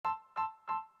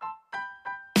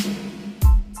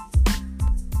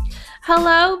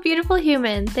Hello, beautiful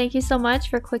human. Thank you so much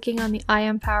for clicking on the I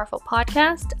Am Powerful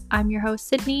podcast. I'm your host,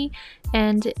 Sydney,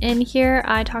 and in here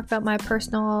I talk about my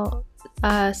personal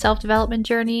self-development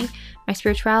journey, my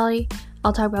spirituality.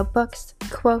 I'll talk about books,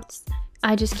 quotes.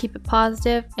 I just keep it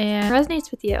positive and resonates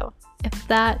with you. If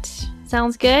that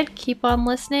sounds good, keep on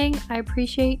listening. I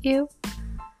appreciate you.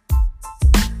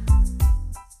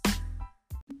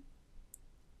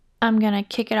 I'm going to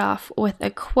kick it off with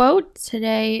a quote.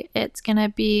 Today, it's going to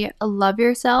be love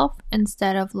yourself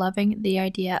instead of loving the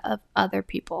idea of other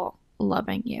people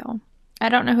loving you. I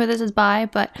don't know who this is by,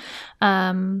 but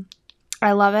I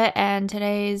love it. And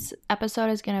today's episode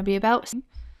is going to be about.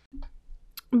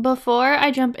 Before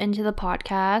I jump into the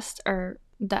podcast or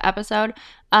the episode,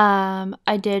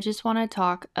 I did just want to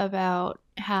talk about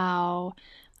how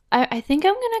I think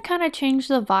I'm going to kind of change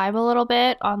the vibe a little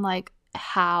bit on like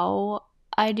how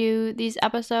I do these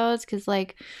episodes, because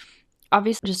like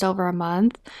obviously just over a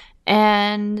month,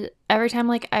 and every time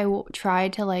like I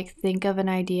tried to like think of an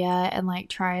idea and like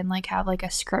try and like have like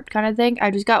a script kind of thing,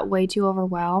 I just got way too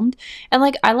overwhelmed. And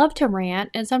like I love to rant,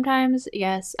 and sometimes,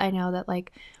 yes, I know that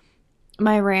like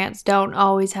my rants don't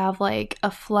always have like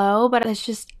a flow, but it's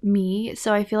just me,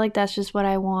 so I feel like that's just what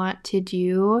I want to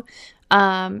do,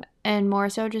 and more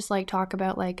so just like talk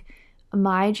about like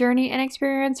my journey and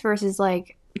experience versus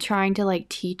like trying to like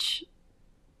teach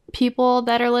people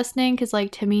that are listening, because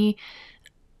like to me,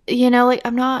 like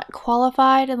I'm not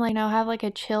qualified, and like have like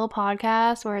a chill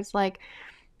podcast where it's like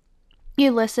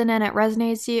you listen and it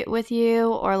resonates with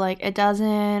you, or like it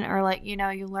doesn't, or like you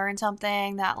learn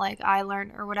something that like I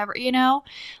learned or whatever,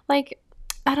 like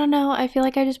I don't know, I feel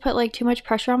like I just put like too much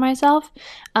pressure on myself,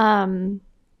 and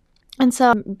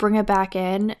so bring it back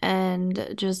in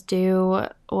and just do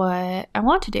what I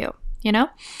want to do.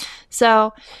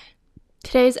 So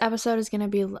today's episode is going to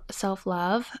be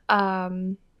self-love.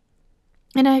 And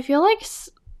I feel like,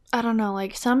 I don't know,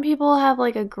 like some people have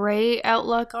like a great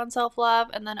outlook on self-love,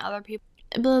 and then other people,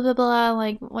 blah, blah, blah,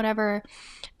 like whatever.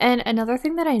 And another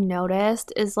thing that I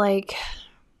noticed is like,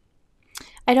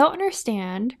 I don't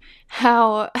understand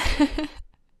how,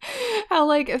 how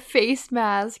like face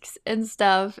masks and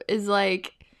stuff is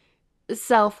like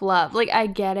self-love. Like I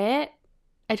get it.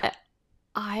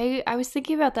 I was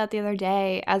thinking about that the other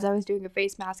day as I was doing a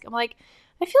face mask. I'm like,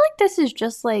 I feel like this is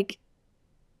just like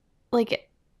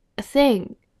a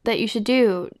thing that you should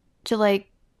do to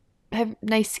like have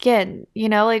nice skin,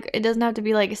 like it doesn't have to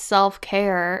be like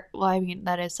self-care. Well, I mean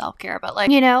that is self-care, but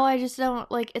like, I just don't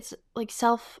like, it's like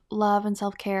self-love and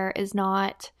self-care is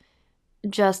not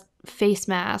just face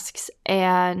masks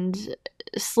and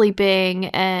sleeping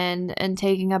and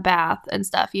taking a bath and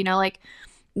stuff, like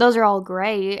those are all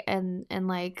great, and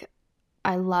like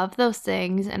I love those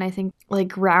things, and I think like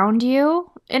ground you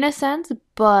in a sense,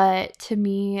 but to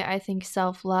me I think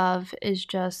self-love is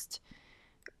just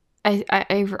I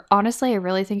honestly I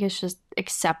really think it's just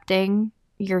accepting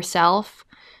yourself,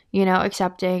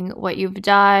 accepting what you've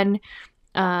done,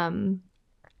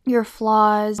 your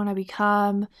flaws, want to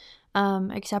become,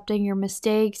 accepting your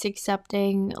mistakes,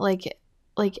 accepting like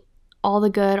all the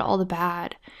good, all the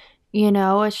bad,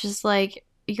 it's just like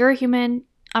you're a human,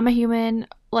 I'm a human,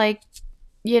 like,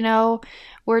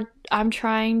 I'm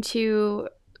trying to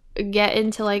get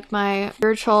into like my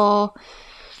spiritual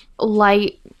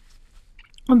light,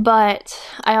 but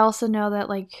I also know that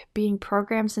like being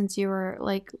programmed since you were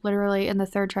like literally in the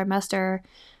 3rd trimester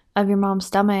of your mom's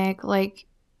stomach, like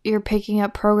you're picking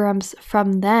up programs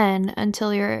from then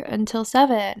until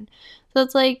 7. So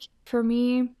it's like for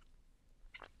me,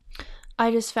 I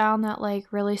just found that like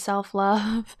really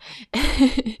self-love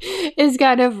is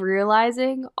kind of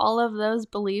realizing all of those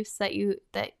beliefs that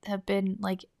have been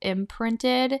like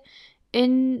imprinted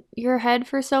in your head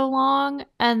for so long,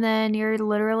 and then you're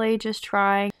literally just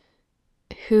trying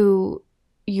who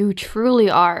you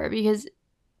truly are. Because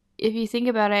if you think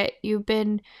about it,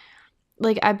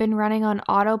 I've been running on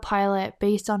autopilot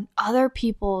based on other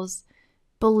people's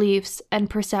beliefs and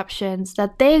perceptions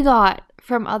that they got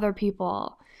from other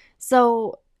people.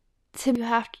 So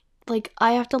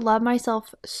I have to love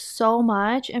myself so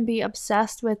much and be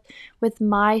obsessed with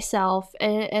myself,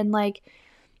 and like,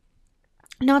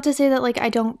 not to say that like I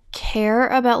don't care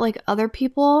about like other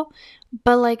people,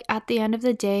 but like at the end of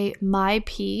the day, my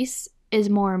peace is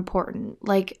more important.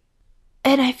 Like,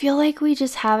 and I feel like we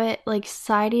just have it, like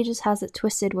society just has it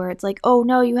twisted where it's like, oh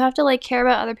no, you have to like care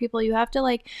about other people, you have to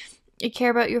like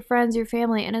care about your friends, your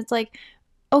family, and it's like,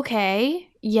 okay,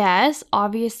 yes,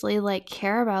 obviously like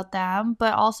care about them,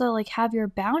 but also like have your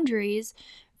boundaries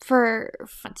for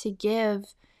to give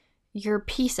your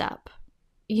peace up,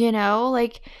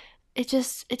 like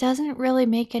it doesn't really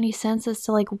make any sense as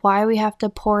to like why we have to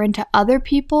pour into other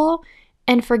people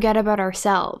and forget about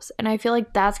ourselves. And I feel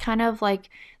like that's kind of like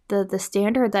the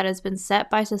standard that has been set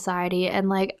by society, and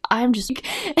like I'm just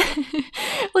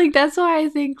like that's why I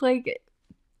think like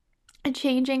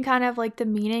changing kind of like the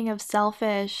meaning of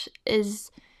selfish is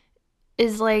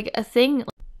like a thing.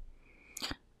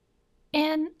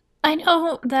 And I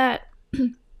know that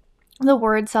the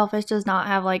word selfish does not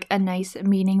have like a nice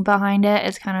meaning behind it.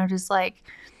 It's kind of just like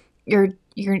you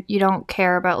don't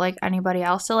care about like anybody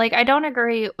else. So like I don't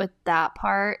agree with that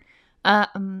part.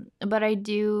 But I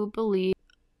do believe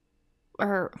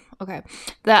or okay,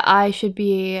 that I should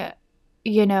be,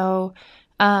 you know,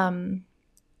 um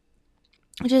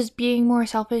just being more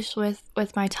selfish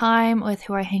with my time, with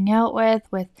who I hang out with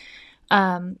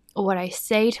what I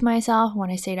say to myself,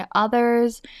 what I say to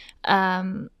others,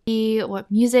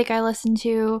 what music I listen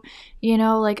to,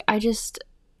 like I just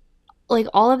like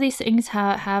all of these things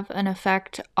have an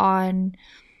effect on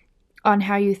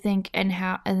how you think and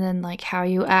then like how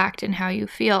you act and how you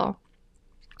feel.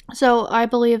 So I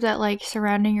believe that like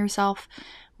surrounding yourself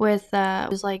with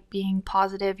is like being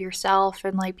positive yourself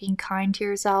and like being kind to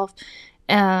yourself,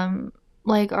 um,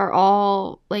 like are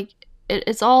all like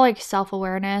it's all like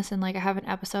self-awareness, and like I have an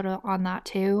episode on that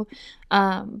too.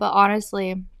 But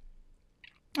honestly,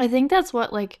 I think that's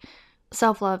what like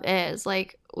self-love is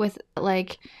like with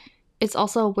like it's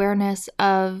also awareness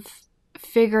of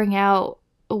figuring out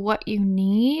what you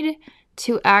need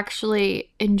to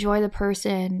actually enjoy the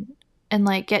person and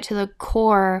like get to the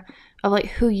core of like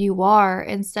who you are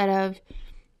instead of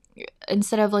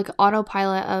like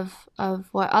autopilot of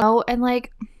what. Oh, and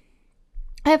like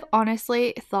I've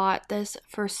honestly thought this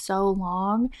for so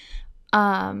long,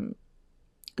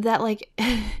 that like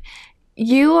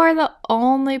you are the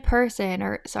only person,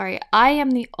 or sorry, I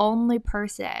am the only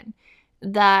person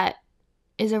that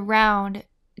is around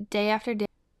day after day,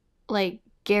 like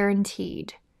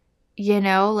guaranteed,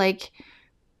 like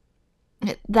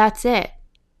that's it.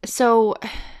 So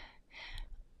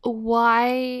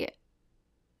why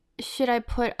should I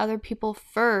put other people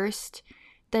first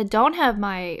that don't have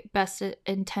my best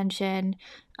intention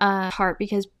heart?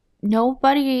 Because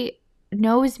nobody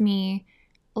knows me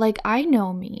like I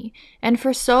know me. And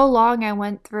for so long I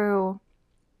went through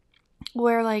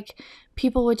where like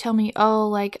people would tell me, "Oh,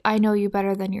 like I know you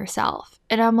better than yourself."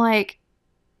 And I'm like,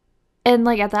 and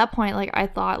like at that point like I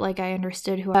thought like I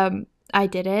understood who I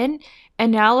didn't.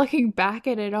 And now looking back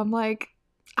at it, I'm like,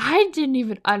 I didn't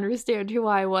even understand who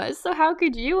I was. So how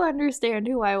could you understand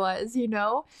who I was,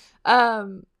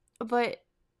 But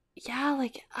yeah,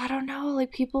 like I don't know,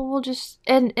 like people will just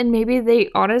and maybe they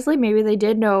honestly maybe they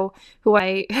did know who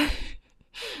I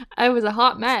I was a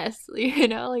hot mess,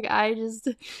 like I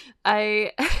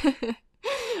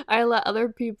I let other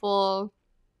people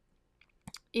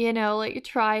like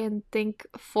try and think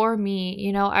for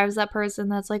me. I was that person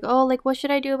that's like, oh, like, what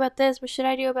should I do about this? What should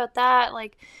I do about that?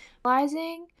 Like,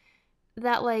 realizing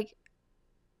that, like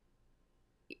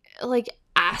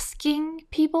asking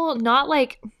people, not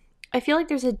like, I feel like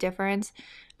there's a difference,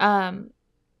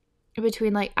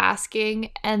 between like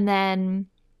asking and then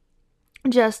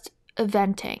just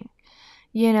venting,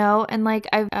 and like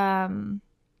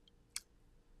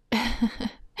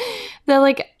that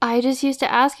like I just used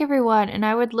to ask everyone and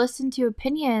I would listen to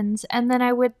opinions, and then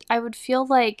I would feel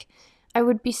like I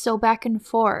would be so back and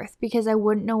forth because I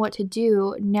wouldn't know what to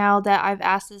do now that I've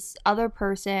asked this other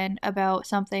person about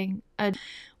something,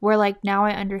 where like now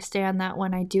I understand that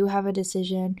when I do have a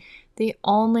decision, the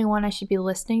only one I should be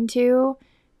listening to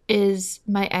is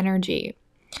my energy.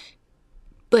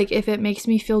 Like if it makes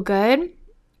me feel good,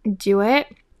 do it.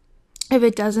 If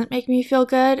it doesn't make me feel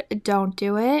good, don't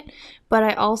do it. But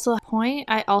I also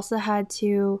had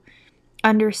to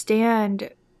understand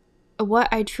what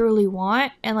I truly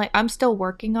want. And like, I'm still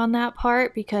working on that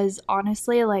part because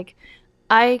honestly, like,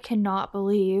 I cannot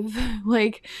believe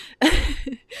like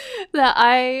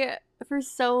that for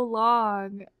so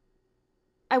long,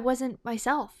 I wasn't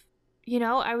myself.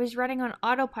 I was running on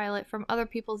autopilot from other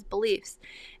people's beliefs.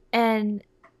 And,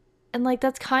 and like,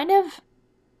 that's kind of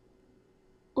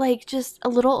like just a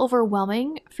little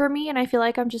overwhelming for me, and I feel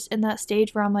like I'm just in that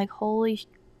stage where I'm like, holy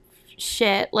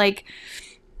shit, like,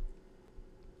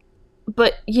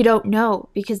 but you don't know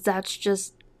because that's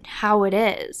just how it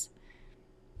is.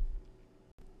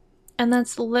 And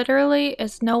that's literally,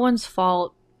 it's no one's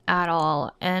fault at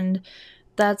all. And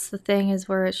that's the thing, is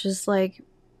where it's just like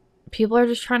people are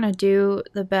just trying to do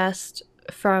the best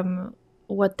from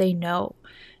what they know.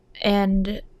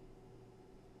 And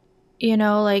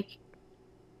like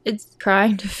it's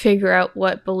trying to figure out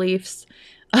what beliefs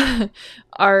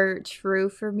are true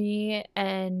for me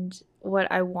and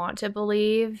what I want to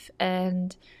believe,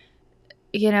 and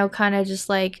kind of just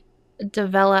like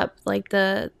develop like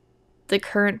the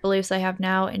current beliefs I have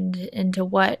now into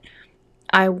what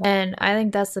I want. And I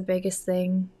think that's the biggest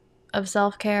thing of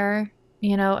self-care,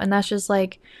 and that's just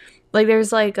like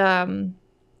there's like a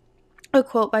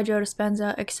quote by Joe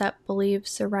Dispenza: accept, believe,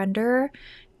 surrender.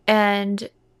 And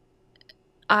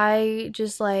I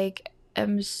just like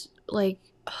am like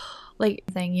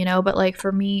thing, but like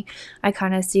for me, I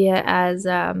kind of see it as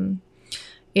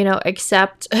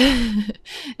accept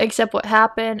accept what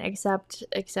happened,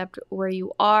 accept where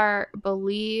you are,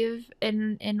 believe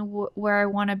in where I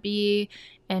want to be,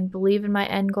 and believe in my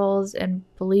end goals, and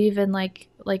believe in like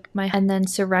my, and then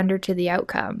surrender to the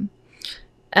outcome.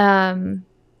 And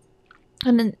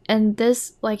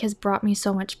this like has brought me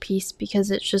so much peace,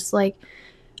 because it's just like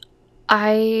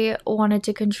I wanted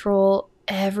to control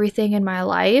everything in my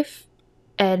life,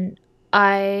 and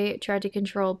I tried to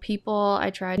control people. I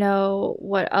tried to know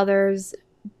what others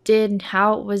did and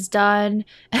how it was done.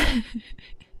 And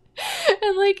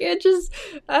like it just,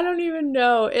 I don't even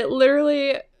know. It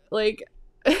literally like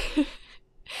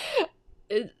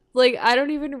like I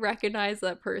don't even recognize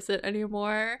that person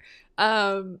anymore.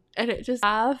 And it just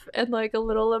laugh and like a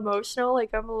little emotional, like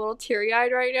I'm a little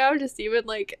teary-eyed right now, just even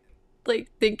like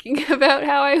thinking about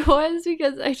how I was,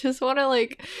 because I just want to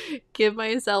like give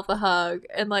myself a hug.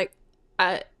 And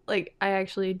I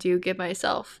actually do give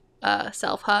myself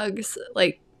self hugs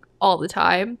like all the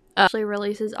time. Actually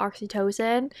releases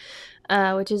oxytocin,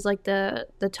 which is like the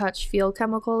touch feel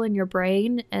chemical in your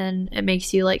brain, and it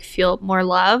makes you like feel more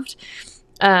loved.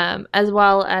 As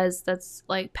well as that's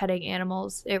like petting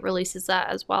animals, it releases that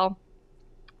as well.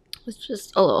 It's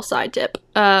just a little side tip.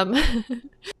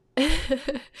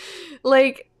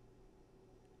 Like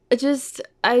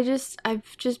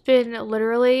I've just been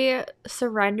literally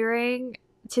surrendering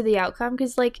to the outcome,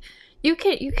 because like you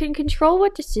can control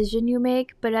what decision you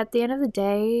make, but at the end of the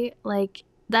day, like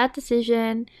that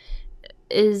decision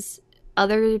is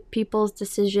other people's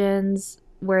decisions,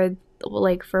 where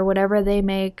like for whatever they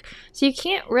make. So you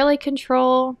can't really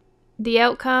control the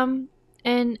outcome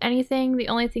in anything. The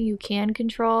only thing you can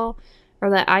control,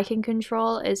 or that I can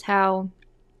control, is how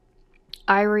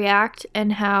I react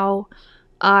and how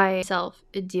I myself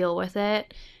deal with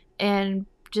it. And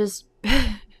just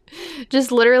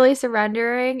just literally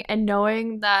surrendering and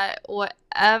knowing that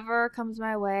whatever comes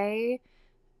my way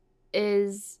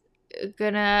is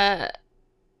gonna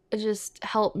just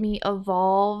help me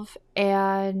evolve,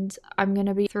 and I'm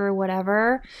gonna be through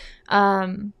whatever.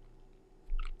 And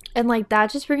like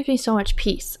that just brings me so much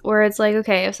peace, where it's like,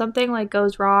 okay, if something like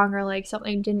goes wrong, or like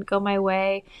something didn't go my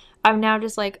way, I'm now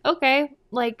just like, okay,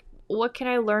 like what can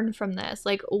I learn from this?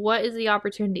 Like what is the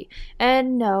opportunity?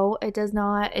 And no, it does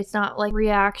not, it's not like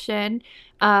reaction.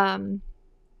 um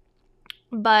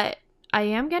but I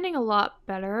am getting a lot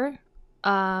better.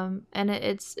 And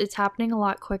it's happening a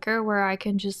lot quicker, where I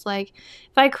can just like,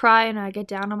 if I cry and I get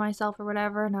down on myself or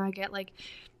whatever, and I get like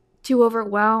too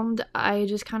overwhelmed, I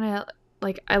just kind of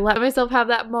like, I let myself have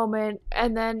that moment,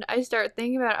 and then I start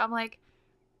thinking about it. I'm like,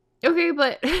 okay,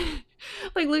 but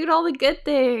like look at all the good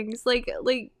things. Like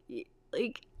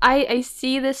I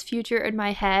see this future in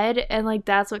my head, and like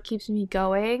that's what keeps me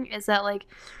going, is that like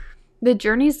the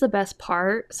journey's the best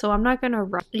part. So I'm not gonna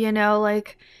rush,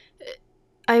 like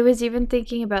I was even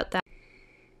thinking about that.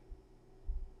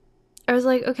 I was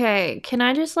like, okay, can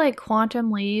I just like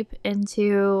quantum leap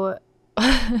into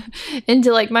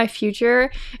into like my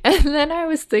future? And then I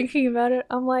was thinking about it.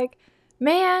 I'm like,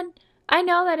 man, I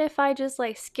know that if I just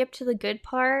like skip to the good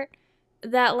part,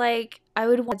 that like I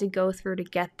would want to go through to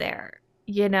get there,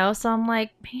 So I'm like,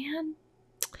 man,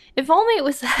 if only it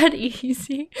was that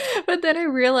easy. But then I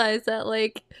realized that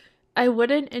like I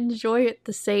wouldn't enjoy it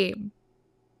the same.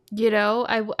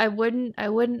 I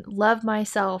wouldn't love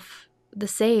myself the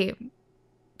same,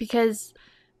 because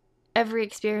every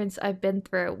experience I've been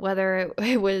through, whether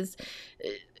it was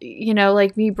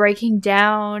like me breaking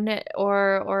down,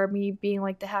 or me being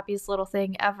like the happiest little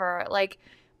thing ever, like,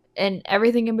 and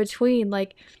everything in between,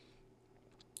 like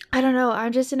I don't know,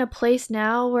 I'm just in a place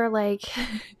now where like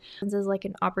this is like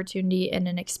an opportunity and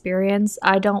an experience.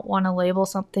 I don't want to label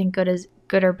something good as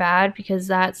good or bad, because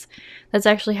that's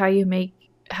actually how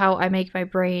I make my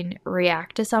brain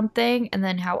react to something, and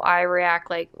then how I react,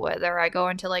 like whether I go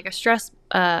into like a stress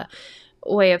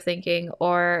way of thinking,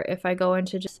 or if I go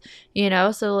into just,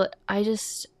 so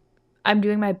I'm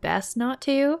doing my best not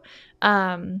to.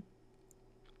 And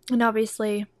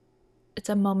obviously it's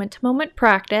a moment to moment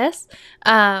practice.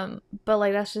 But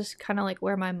like that's just kind of like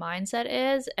where my mindset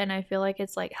is, and I feel like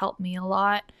it's like helped me a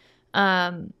lot.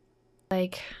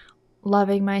 Like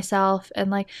loving myself. And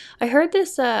like I heard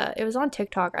this it was on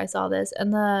TikTok, I saw this,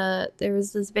 and there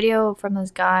was this video from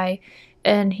this guy,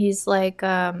 and he's like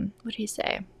what did he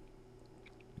say?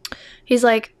 He's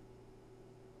like,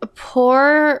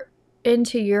 pour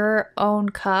into your own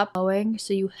cup,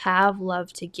 so you have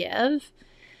love to give.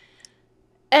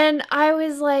 And I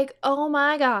was like, oh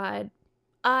my God,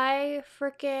 I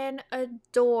freaking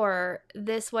adore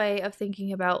this way of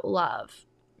thinking about love,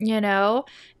 you know?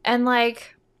 And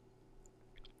like,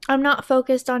 I'm not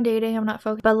focused on dating, I'm not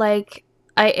focused, but like,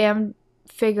 I am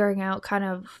figuring out kind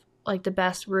of like the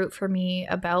best route for me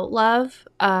about love.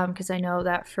 Because I know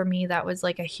that for me, that was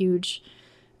like a huge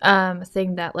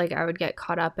thing that like I would get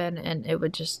caught up in, and it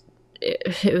would just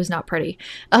it was not pretty.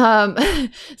 um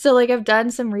so like I've done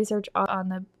some research on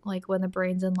the like when the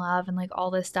brain's in love and like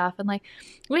all this stuff, and like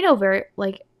we know very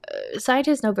like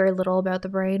scientists know very little about the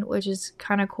brain, which is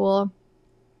kind of cool.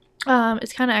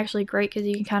 It's kind of actually great because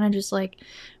you can kind of just like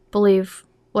believe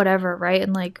whatever, right?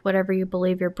 And like whatever you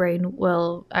believe, your brain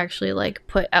will actually like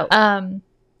put out.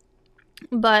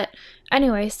 But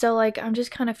anyway, so like I'm just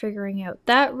kind of figuring out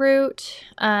that route.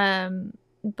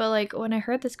 But like when I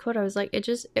heard this quote, I was like, it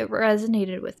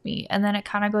resonated with me. And then it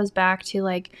kind of goes back to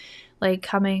like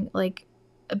coming like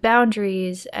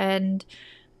boundaries and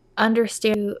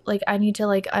understand, like I need to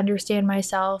like understand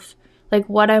myself, like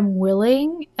what I'm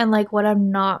willing and like what I'm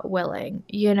not willing,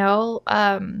 you know?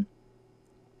 And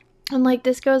like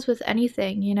this goes with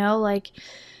anything, you know, like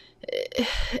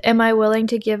am I willing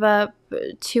to give up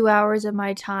 2 hours of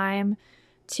my time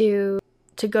to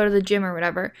go to the gym or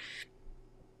whatever?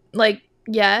 Like,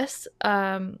 yes.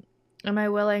 Am I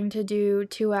willing to do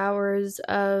 2 hours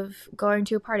of going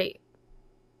to a party?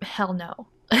 Hell no.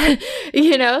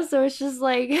 You know, so it's just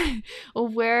like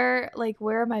where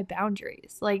are my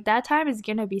boundaries? Like that time is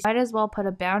gonna be, might as well put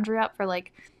a boundary up for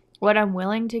like what I'm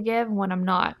willing to give and what I'm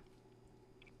not.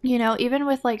 You know, even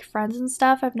with like friends and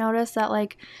stuff, I've noticed that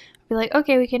like be like,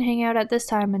 okay, we can hang out at this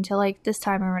time until like this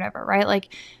time or whatever, right?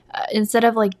 Like instead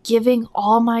of like giving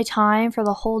all my time for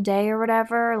the whole day or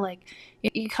whatever, like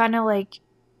you kind of like,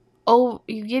 oh,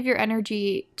 you give your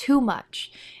energy too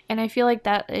much. And I feel like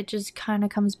that it just kind of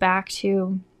comes back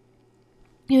to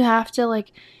you have to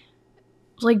like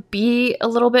be a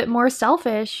little bit more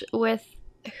selfish with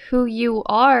who you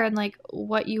are and like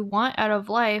what you want out of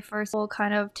life, or will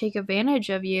kind of take advantage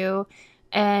of you,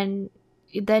 and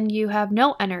then you have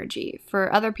no energy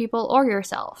for other people or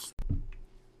yourself.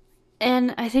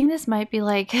 And I think this might be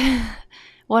like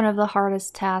one of the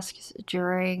hardest tasks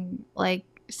during like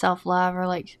self-love or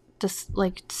like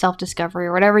like self-discovery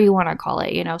or whatever you want to call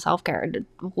it, you know, self-care,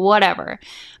 whatever.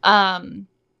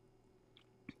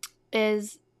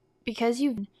 Is because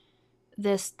you've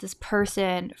this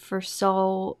person for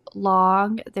so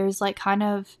long, there's like kind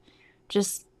of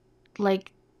just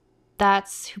like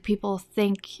that's who people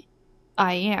think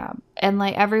I am. And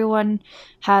like everyone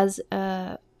has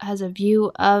a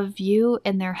view of you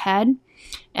in their head,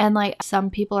 and like some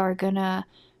people are gonna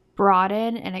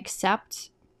broaden and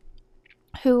accept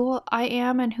who I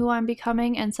am and who I'm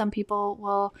becoming, and some people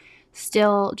will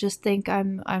still just think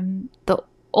I'm the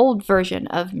old version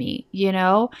of me, you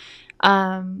know?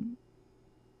 Um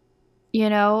you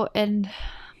know, and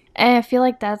I feel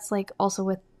like that's like also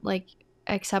with like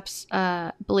accepts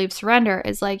believe surrender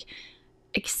is like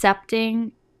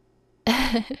accepting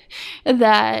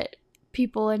that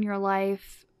people in your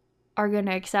life are going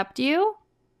to accept you,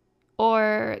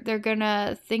 or they're going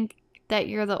to think that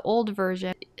you're the old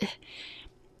version.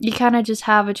 You kind of just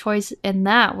have a choice in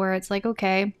that where it's like,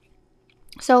 okay,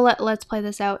 so let's play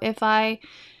this out. If I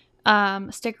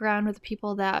stick around with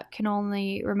people that can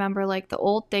only remember like the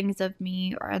old things of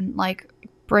me and like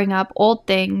bring up old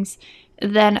things,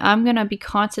 then I'm gonna be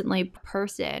constantly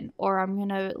person, or I'm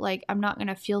gonna like I'm not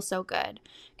gonna feel so good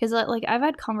because like I've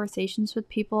had conversations with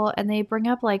people and they bring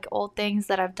up like old things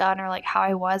that I've done or like how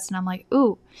I was, and I'm like,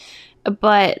 ooh,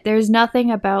 but there's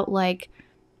nothing about like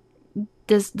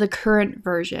the current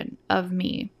version of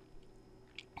me.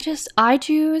 Just I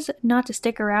choose not to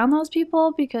stick around those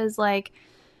people because like,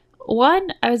 one,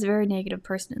 I was a very negative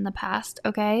person in the past,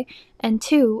 okay? And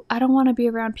two, I don't want to be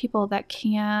around people that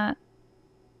can't,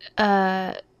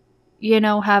 you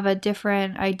know, have a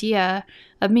different idea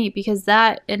of me, because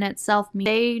that in itself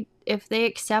means if they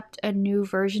accept a new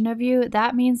version of you,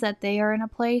 that means that they are in a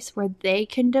place where they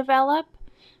can develop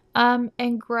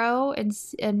and grow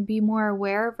and be more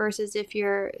aware, versus if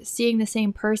you're seeing the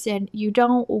same person, you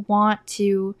don't want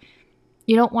to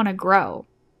grow,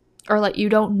 or like you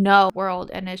don't know the world,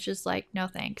 and it's just like no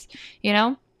thanks, you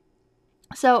know?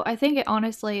 So I think it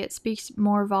honestly it speaks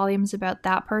more volumes about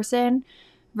that person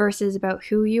versus about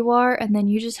who you are, and then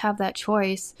you just have that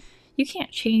choice. You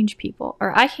can't change people,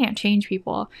 or I can't change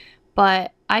people,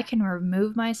 but I can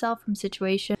remove myself from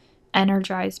situations,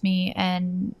 energize me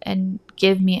and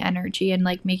give me energy and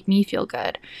like make me feel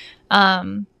good.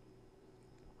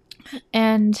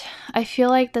 And I feel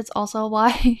like that's also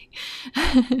why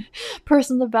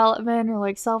personal development or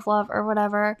like self-love or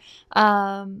whatever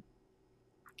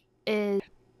is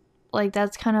like,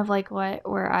 that's kind of like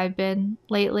where I've been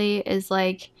lately, is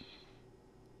like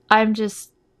I'm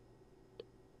just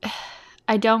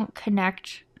I don't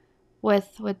connect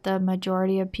with the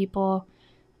majority of people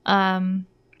um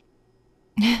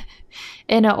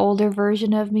in an older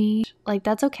version of me. Like,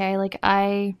 that's okay. Like,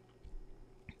 I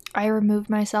removed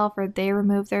myself, or they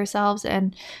removed themselves,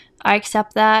 and I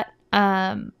accept that.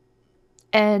 And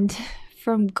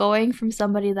from going from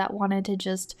somebody that wanted to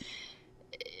just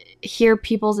hear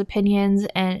people's opinions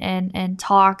and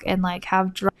talk and like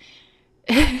have to,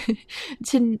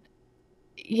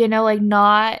 you know, like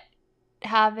not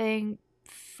having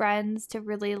friends to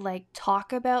really like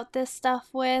talk about this stuff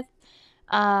with,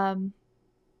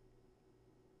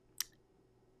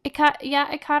 it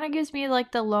kind of gives me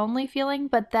like the lonely feeling,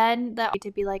 but then that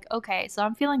to be like, okay, so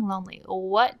I'm feeling lonely.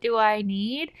 What do I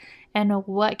need and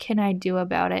what can I do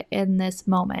about it in this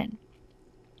moment?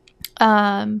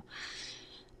 And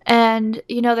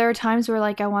you know, there are times where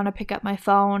like I want to pick up my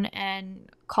phone and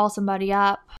call somebody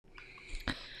up.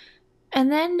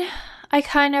 And then I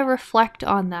kind of reflect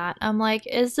on that. I'm like,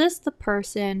 is this the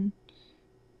person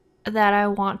that I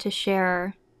want to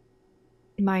share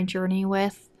my journey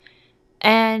with?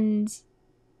 And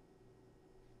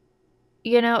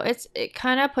you know, it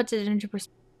kind of puts it into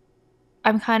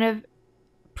perspective.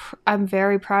 I'm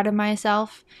very proud of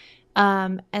myself.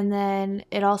 And then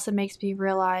it also makes me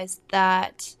realize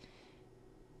that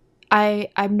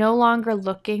I'm no longer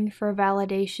looking for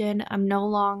validation. I'm no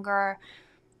longer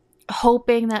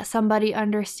hoping that somebody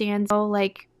understands. So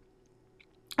like,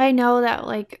 I know that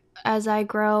like as I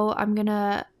grow, I'm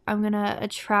gonna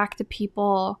attract the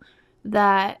people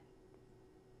that,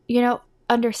 you know,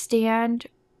 understand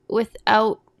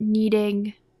without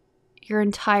needing your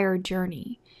entire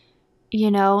journey, you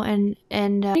know, and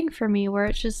for me where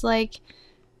it's just like,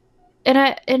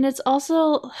 and it's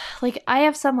also like I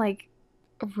have some like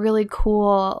really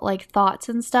cool like thoughts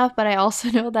and stuff, but I also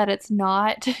know that it's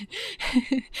not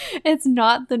it's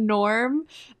not the norm.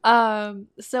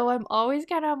 So I'm always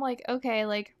kind of, I'm like, okay,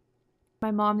 like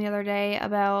my mom the other day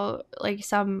about like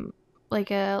some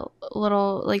like a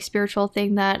little like spiritual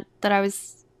thing that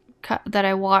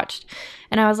I watched,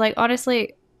 and I was like,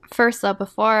 honestly, first up,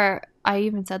 before I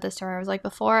even said this to her, I was like,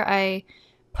 before I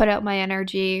put out my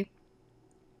energy,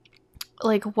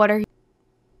 like what are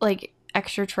like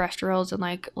extraterrestrials and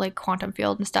like quantum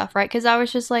field and stuff, right? Because I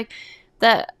was just like,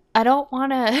 that I don't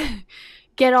want to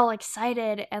get all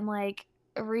excited and like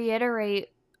reiterate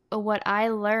what I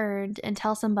learned and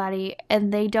tell somebody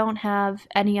and they don't have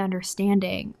any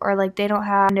understanding, or like they don't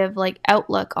have kind of like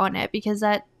outlook on it, because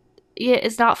that, yeah,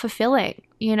 it's not fulfilling,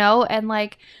 you know? And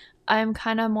like I'm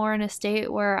kind of more in a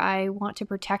state where I want to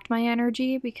protect my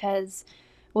energy, because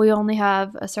we only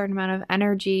have a certain amount of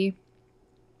energy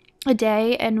a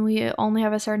day, and we only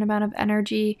have a certain amount of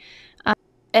energy,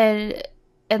 and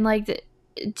like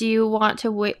do you want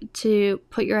to wait to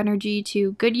put your energy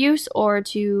to good use, or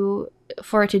to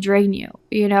for it to drain you,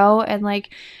 you know? And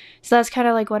like, so that's kind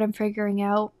of like what I'm figuring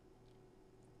out.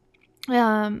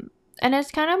 And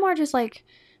it's kind of more just like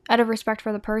out of respect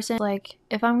for the person. Like,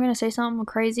 if I'm gonna say something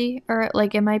crazy, or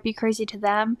like it might be crazy to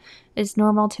them, it's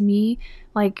normal to me,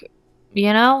 like,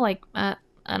 you know, like I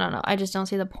don't know, I just don't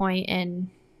see the point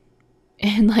in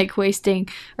like wasting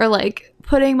or like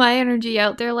putting my energy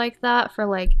out there like that for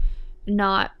like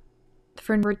not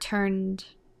for returned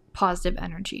positive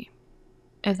energy,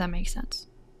 if that makes sense.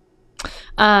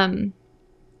 um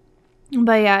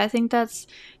but yeah, I think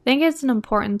it's an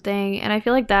important thing, and I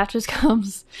feel like that just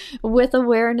comes with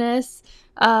awareness,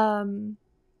 and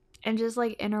just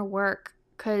like inner work,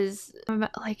 because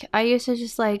like I used to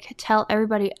just like tell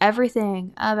everybody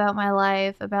everything about my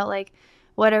life, about like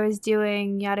what I was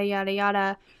doing, yada yada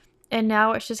yada. And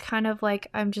now it's just kind of like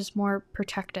I'm just more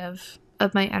protective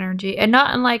of my energy, and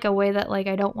not in like a way that like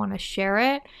I don't want to share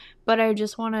it, but I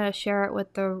just want to share it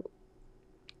with the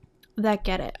that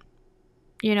get it,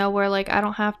 you know, where like I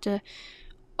don't have to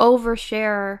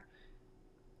overshare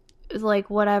like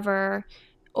whatever,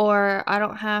 or I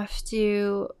don't have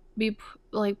to be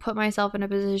like put myself in a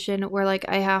position where like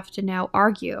I have to now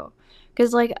argue,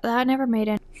 because like that never made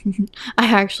it. I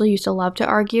actually used to love to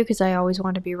argue because I always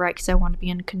wanted to be right, because I want to be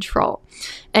in control.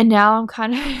 And now I'm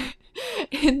kind of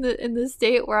in the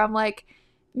state where I'm like,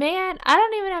 man, I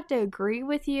don't even have to agree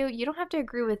with you. You don't have to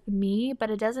agree with me, but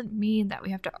it doesn't mean that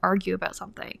we have to argue about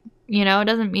something. You know, it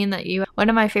doesn't mean that you. One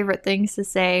of my favorite things to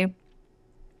say,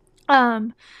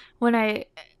 um, when I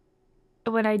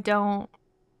don't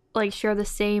like share the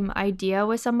same idea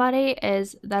with somebody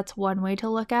is that's one way to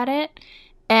look at it.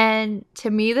 And to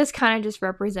me, this kind of just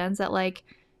represents that like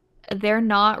they're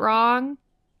not wrong.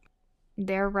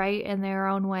 They're right in their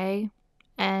own way.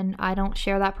 And I don't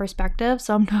share that perspective,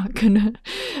 so I'm not gonna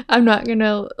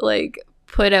like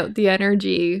put out the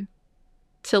energy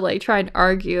to like try and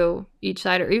argue each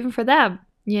side or even for them,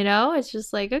 you know? It's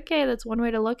just like, okay, that's one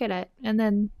way to look at it. And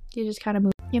then you just kind of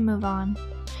move on.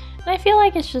 And I feel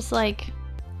like it's just like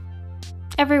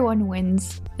everyone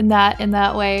wins in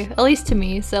that way, at least to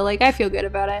me. So like I feel good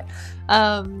about it.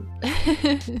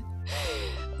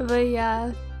 But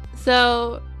yeah.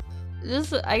 So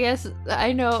just I guess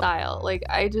I know style. Like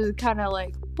I just kind of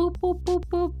like boop boop boop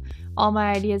boop. All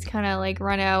my ideas kind of like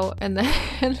run out, and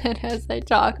then as I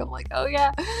talk, I'm like, oh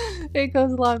yeah, it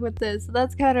goes along with this. So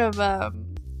that's kind of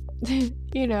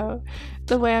you know,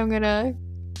 the way I'm gonna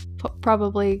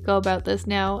probably go about this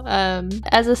now.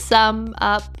 As a sum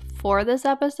up for this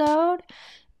episode,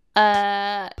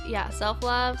 yeah,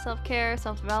 self-love, self-care,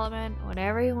 self-development,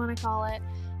 whatever you want to call it.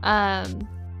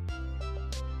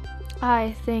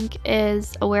 I think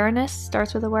is awareness,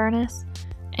 starts with awareness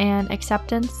and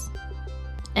acceptance,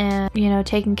 and you know,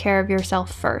 taking care of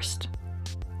yourself first.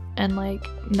 And like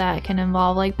that can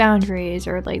involve like boundaries,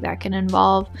 or like that can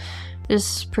involve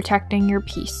just protecting your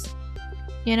peace,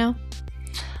 you know?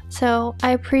 So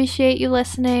I appreciate you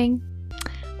listening.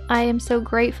 I am so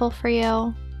grateful for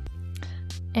you,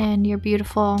 and you're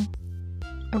beautiful.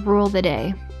 Rule the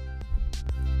day.